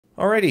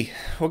Alrighty,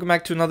 welcome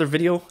back to another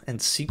video in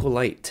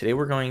SQLite. Today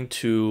we're going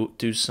to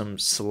do some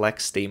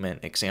select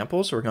statement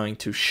examples. We're going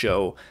to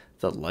show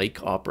the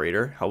like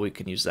operator, how we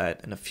can use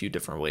that in a few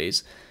different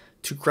ways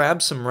to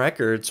grab some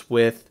records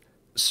with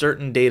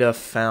certain data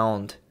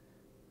found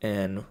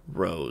in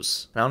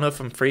rows. I don't know if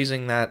I'm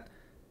phrasing that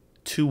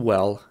too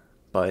well,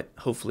 but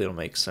hopefully it'll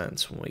make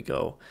sense when we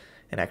go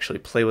and actually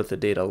play with the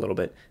data a little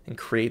bit and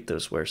create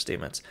those where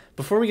statements.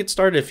 Before we get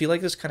started, if you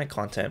like this kind of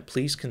content,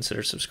 please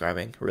consider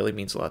subscribing. It really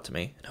means a lot to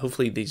me. And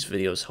hopefully these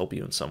videos help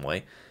you in some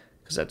way,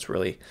 because that's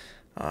really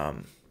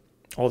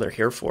all they're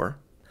here for.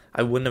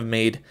 I wouldn't have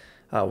made,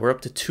 we're up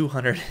to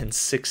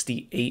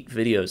 268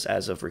 videos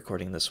as of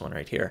recording this one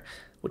right here,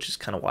 which is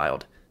kind of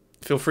wild.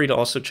 Feel free to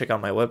also check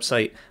out my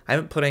website. I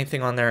haven't put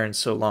anything on there in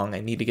so long.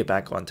 I need to get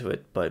back onto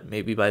it, but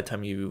maybe by the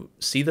time you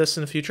see this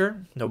in the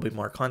future, there'll be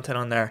more content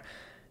on there.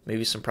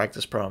 Maybe some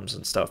practice problems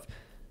and stuff.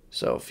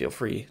 So feel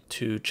free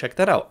to check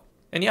that out.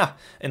 And yeah,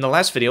 in the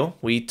last video,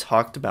 we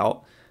talked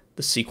about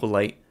the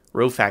SQLite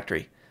row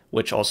factory,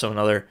 which also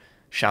another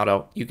shout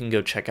out. You can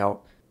go check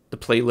out the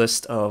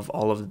playlist of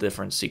all of the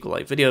different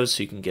SQLite videos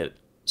so you can get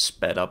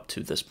sped up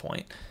to this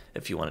point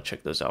if you want to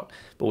check those out.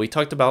 But we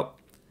talked about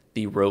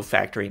the row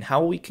factory and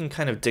how we can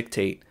kind of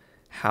dictate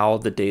how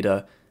the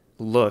data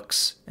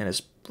looks and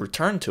is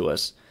returned to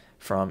us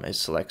from a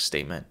select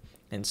statement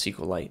in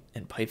SQLite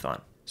in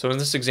Python. So in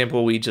this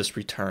example, we just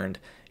returned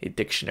a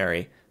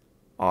dictionary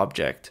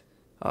object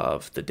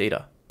of the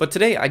data. But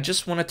today, I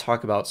just want to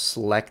talk about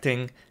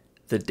selecting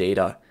the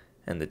data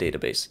in the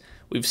database.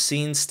 We've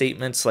seen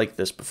statements like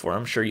this before.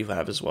 I'm sure you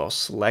have as well.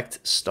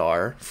 Select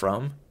star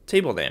from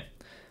table name.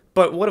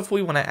 But what if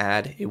we want to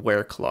add a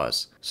where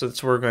clause? So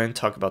that's what we're going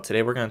to talk about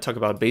today. We're going to talk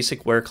about a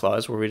basic where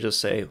clause where we just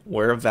say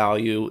where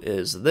value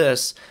is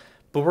this.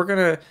 But we're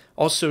going to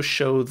also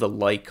show the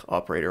like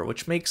operator,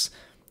 which makes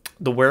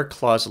the where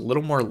clause a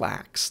little more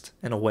laxed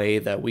in a way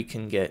that we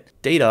can get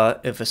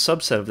data if a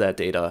subset of that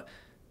data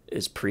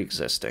is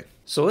pre-existing.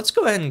 So let's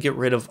go ahead and get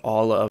rid of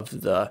all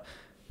of the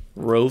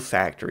row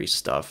factory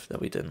stuff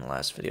that we did in the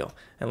last video.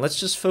 And let's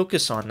just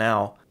focus on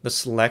now the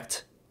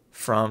select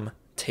from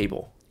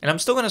table. And I'm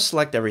still going to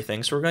select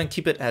everything. So we're going to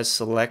keep it as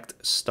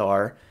select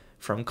star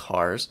from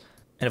cars.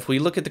 And if we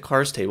look at the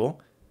cars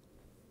table,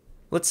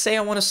 let's say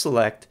I want to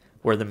select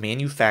where the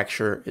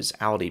manufacturer is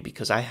Audi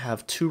because I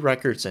have two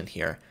records in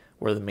here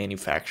where the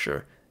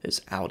manufacturer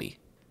is Audi.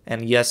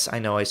 And yes, I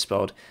know I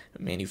spelled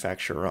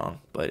manufacturer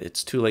wrong, but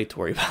it's too late to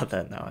worry about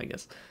that now, I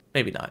guess.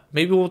 Maybe not.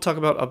 Maybe we'll talk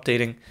about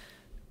updating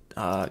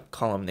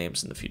column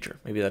names in the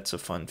future. Maybe that's a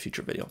fun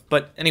future video.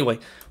 But anyway,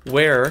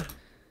 where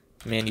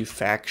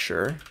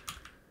manufacturer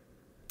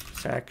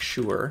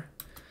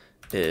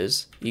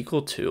is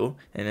equal to,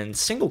 and in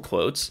single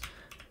quotes,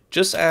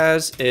 just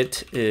as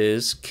it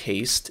is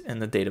cased in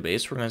the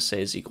database, we're going to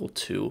say is equal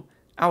to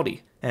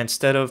Audi. And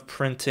instead of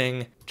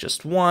printing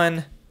just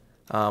one,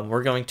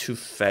 we're going to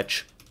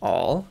fetch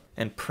all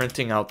and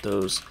printing out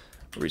those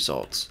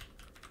results.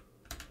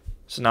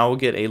 So now we'll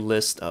get a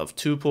list of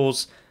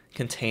tuples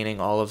containing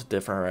all of the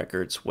different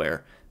records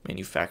where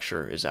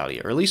manufacturer is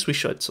Audi, or at least we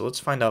should. So let's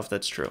find out if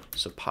that's true.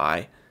 So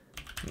pi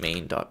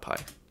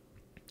main.py.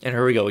 And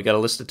here we go. We got a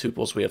list of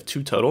tuples. We have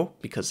 2 total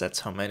because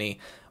that's how many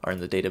are in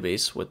the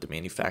database with the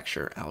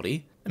manufacturer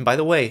Audi. And by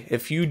the way,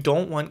 if you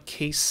don't want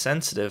case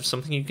sensitive,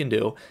 something you can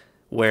do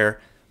where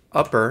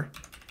upper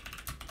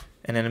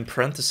and then in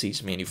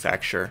parentheses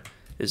manufacturer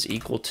is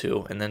equal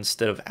to, and then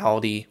instead of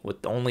Audi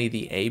with only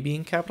the A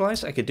being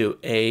capitalized, I could do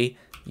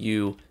A-U-D-I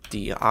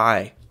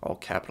all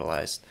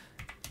capitalized.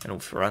 And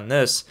if we run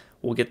this,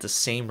 we'll get the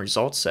same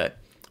result set.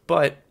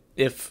 But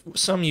if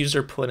some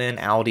user put in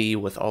Audi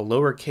with all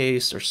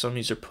lowercase, or some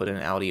user put in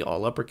Audi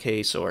all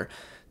uppercase, or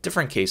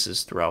different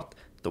cases throughout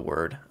the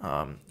word,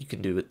 you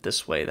can do it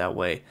this way. That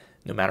way,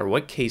 no matter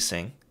what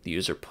casing the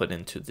user put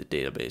into the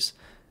database,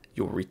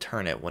 you'll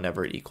return it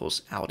whenever it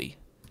equals Audi.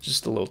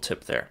 Just a little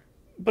tip there.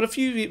 But a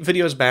few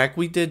videos back,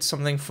 we did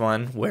something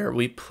fun where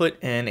we put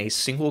in a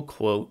single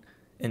quote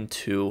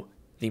into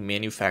the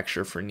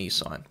manufacturer for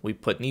Nissan. We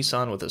put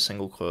Nissan with a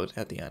single quote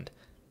at the end.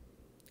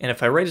 And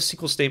if I write a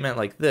SQL statement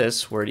like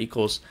this, where it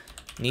equals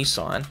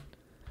Nissan,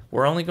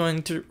 we're only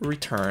going to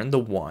return the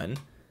one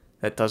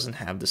that doesn't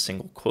have the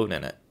single quote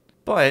in it.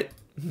 But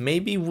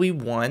maybe we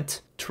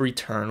want to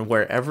return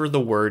wherever the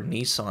word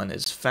Nissan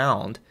is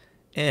found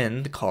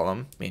in the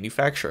column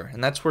manufacturer,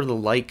 and that's where the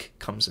like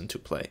comes into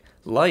play.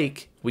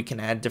 Like, we can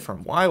add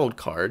different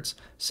wildcards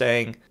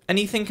saying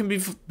anything can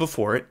be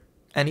before it,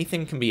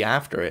 anything can be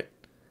after it,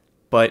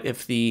 but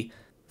if the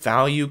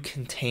value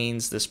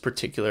contains this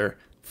particular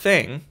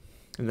thing,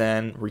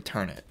 then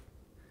return it.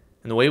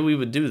 And the way we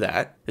would do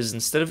that is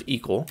instead of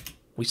equal,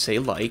 we say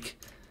like,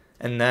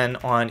 and then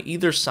on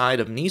either side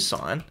of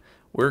Nissan,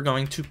 we're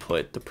going to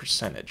put the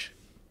percentage.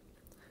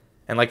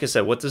 And like I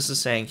said, what this is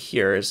saying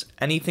here is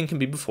anything can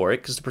be before it,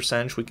 because the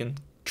percentage we can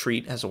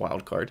treat as a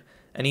wildcard.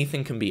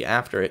 Anything can be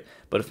after it,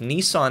 but if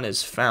Nissan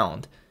is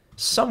found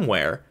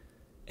somewhere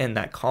in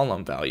that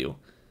column value,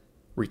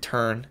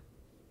 return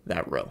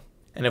that row.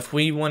 And if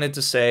we wanted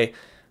to say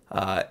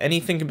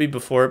Anything can be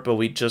before it, but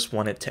we just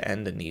want it to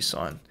end in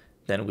Nissan.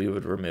 Then we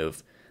would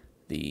remove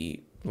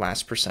the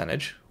last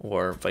percentage,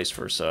 or vice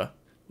versa.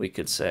 We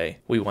could say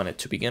we want it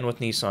to begin with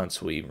Nissan,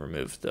 so we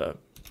remove the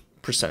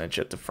percentage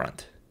at the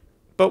front.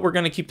 But we're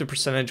going to keep the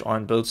percentage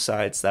on both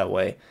sides. That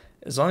way,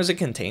 as long as it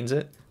contains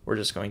it, we're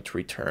just going to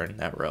return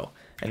that row.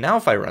 And now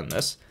if I run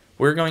this,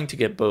 we're going to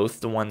get both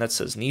the one that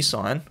says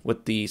Nissan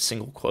with the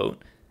single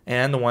quote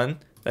and the one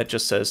that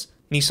just says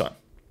Nissan.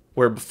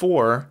 Where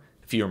before,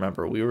 if you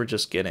remember, we were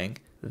just getting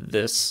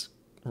this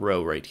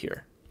row right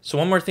here. So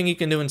one more thing you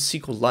can do in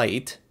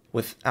SQLite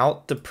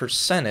without the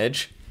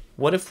percentage,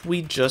 what if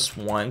we just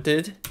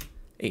wanted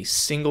a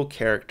single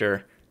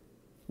character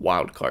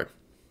wildcard?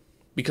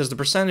 Because the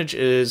percentage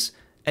is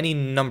any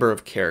number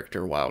of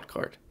character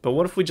wildcard. But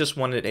what if we just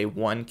wanted a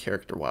one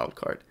character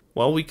wildcard?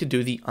 Well, we could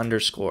do the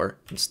underscore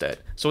instead.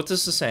 So what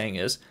this is saying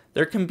is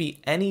there can be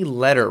any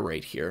letter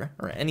right here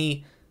or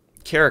any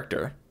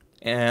character,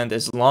 and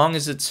as long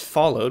as it's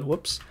followed,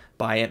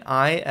 by an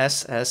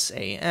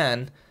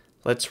ISSAN,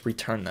 let's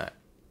return that.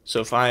 So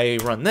if I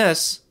run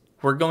this,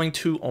 we're going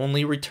to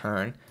only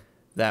return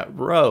that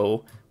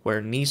row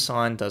where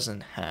Nissan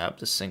doesn't have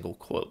the single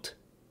quote,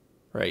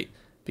 right?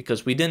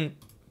 Because we didn't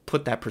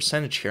put that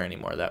percentage here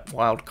anymore, that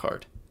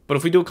wildcard. But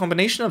if we do a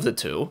combination of the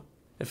two,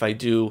 if I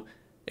do,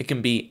 it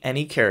can be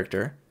any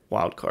character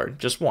wildcard,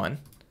 just one,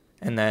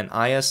 and then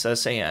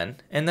ISSAN,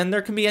 and then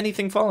there can be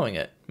anything following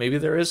it. Maybe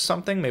there is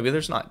something, maybe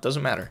there's not,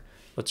 doesn't matter.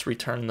 Let's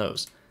return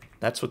those.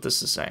 That's what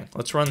this is saying.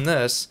 Let's run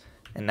this,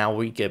 and now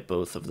we get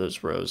both of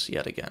those rows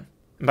yet again.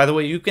 And by the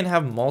way, you can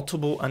have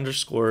multiple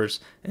underscores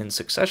in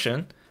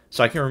succession,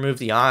 so I can remove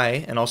the I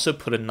and also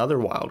put another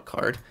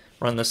wildcard,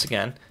 run this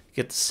again,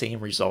 get the same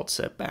result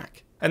set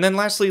back. And then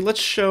lastly, let's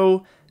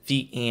show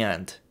the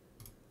and,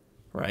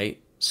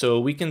 right? So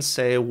we can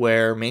say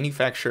where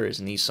manufacturer is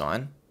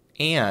Nissan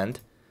and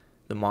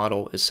the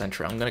model is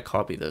Sentra. I'm going to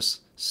copy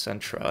this,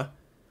 Sentra,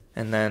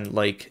 and then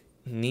like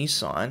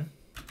Nissan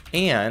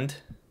and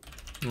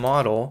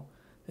model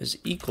is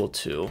equal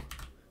to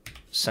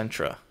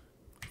Sentra.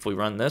 If we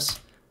run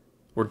this,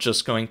 we're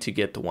just going to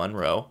get the one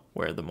row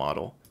where the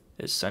model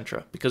is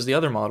Sentra because the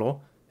other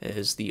model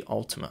is the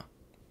Ultima.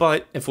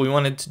 But if we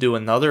wanted to do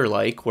another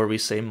like where we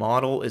say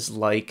model is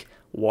like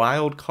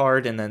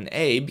wildcard and then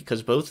A,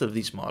 because both of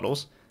these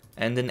models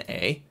end in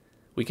A,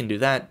 we can do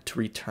that to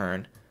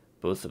return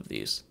both of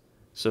these.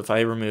 So if I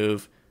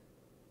remove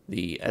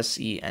the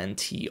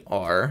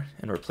SENTR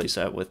and replace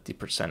that with the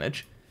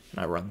percentage, and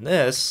I run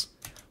this,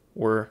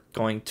 we're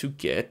going to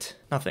get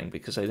nothing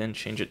because I didn't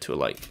change it to a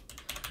like.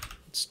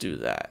 Let's do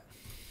that.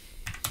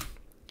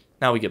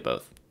 Now we get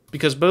both.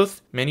 Because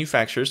both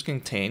manufacturers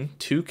contain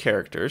two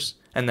characters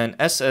and then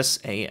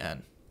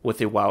SSAN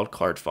with a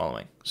wildcard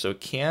following. So it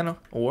can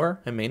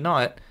or it may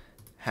not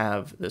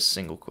have this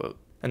single quote.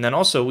 And then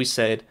also we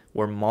said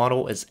where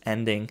model is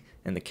ending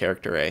in the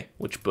character A,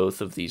 which both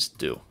of these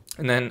do.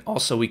 And then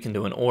also we can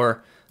do an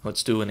or.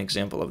 Let's do an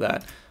example of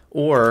that.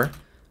 Or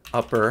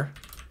upper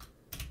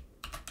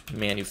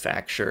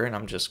manufacturer, and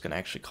I'm just going to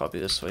actually copy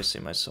this so I see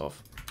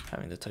myself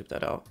having to type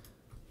that out,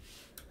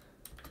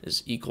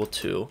 is equal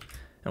to,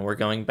 and we're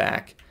going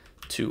back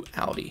to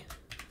Audi.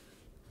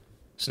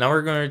 So now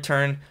we're going to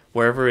return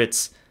wherever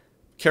it's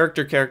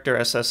character,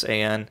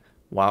 SSAN,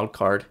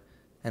 wildcard,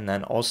 and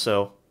then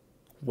also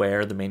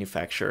where the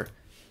manufacturer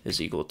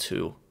is equal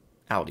to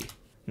Audi.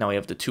 Now we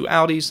have the two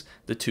Audis,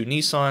 the two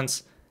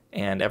Nissans,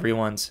 and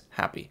everyone's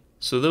happy.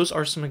 So those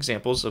are some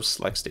examples of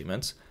select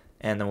statements.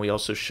 And then we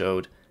also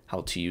showed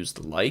how to use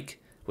the like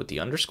with the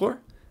underscore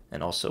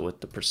and also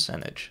with the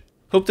percentage.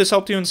 Hope this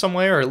helped you in some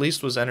way or at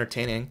least was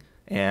entertaining.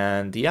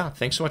 And yeah,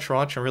 thanks so much for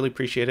watching. I really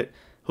appreciate it.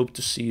 Hope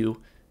to see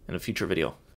you in a future video.